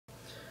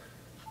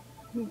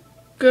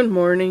Good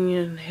morning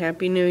and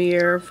Happy New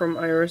Year from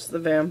Iris the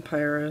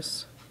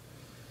Vampiress.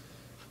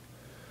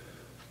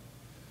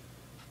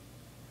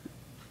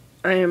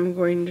 I am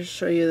going to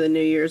show you the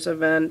New Year's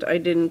event. I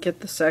didn't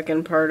get the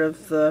second part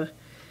of the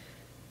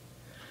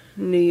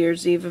New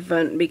Year's Eve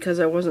event because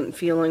I wasn't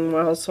feeling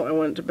well, so I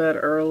went to bed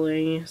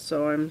early,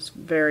 so I'm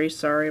very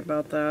sorry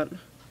about that.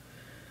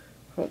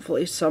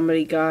 Hopefully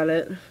somebody got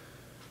it.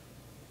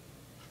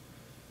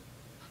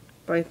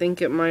 But I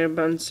think it might have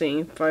been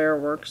seeing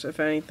fireworks, if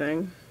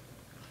anything.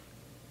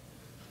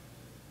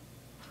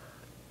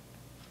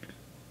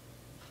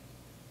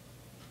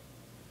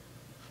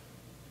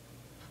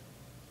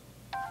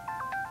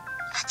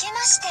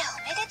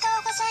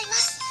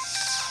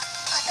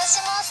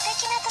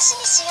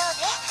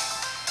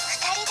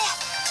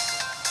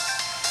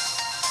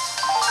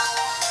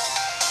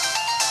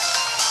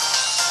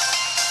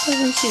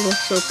 Doesn't she look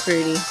so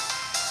pretty?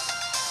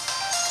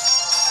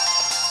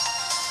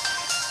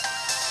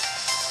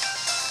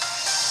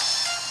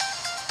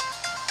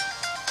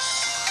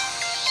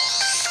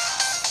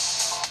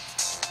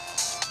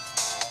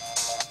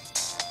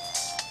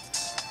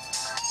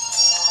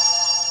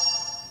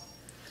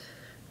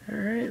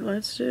 Alright,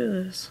 let's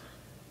do this.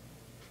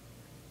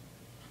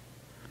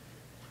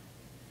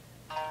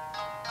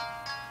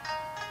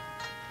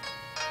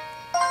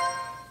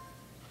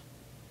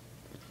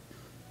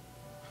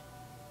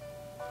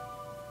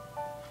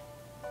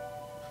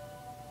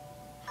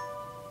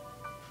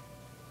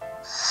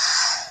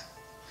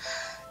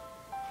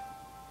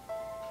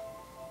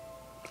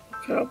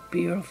 Look how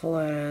beautiful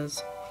that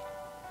is.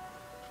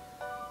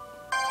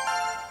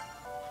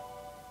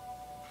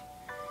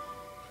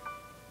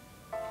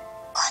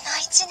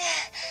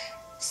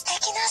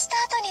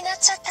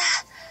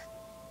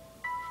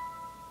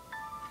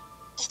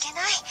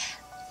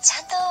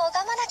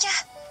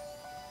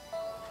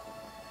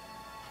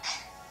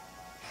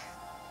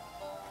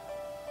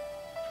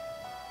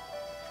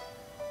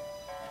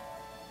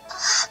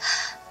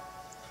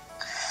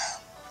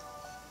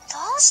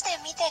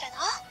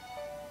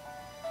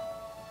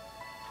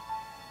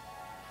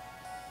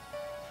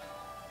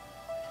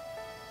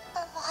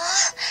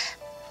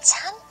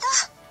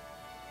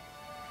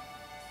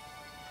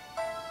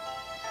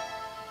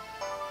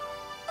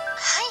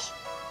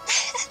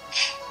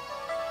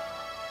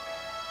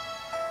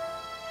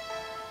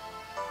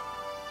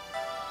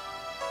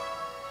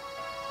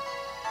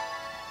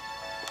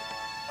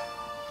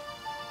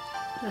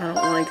 I don't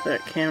like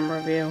that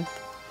camera view.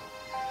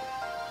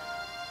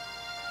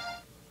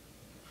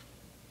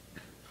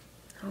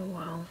 Oh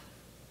well.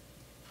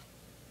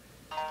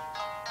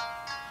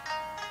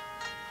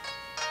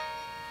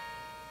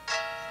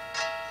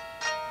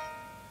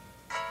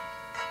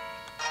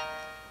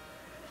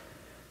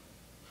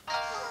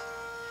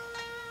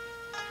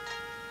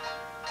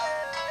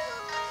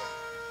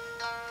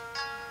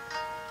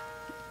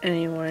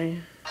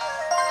 Anyway,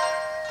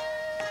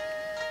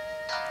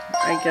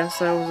 I guess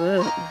that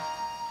was it.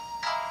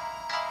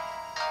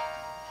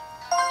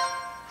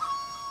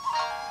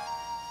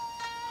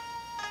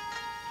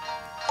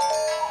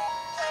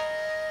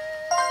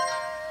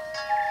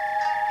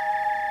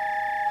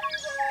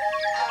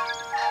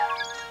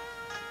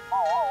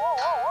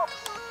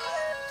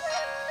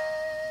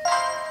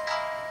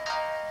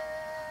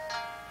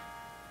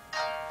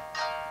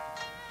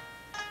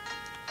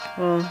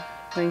 Well,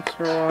 thanks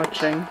for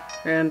watching,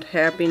 and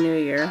Happy New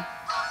Year.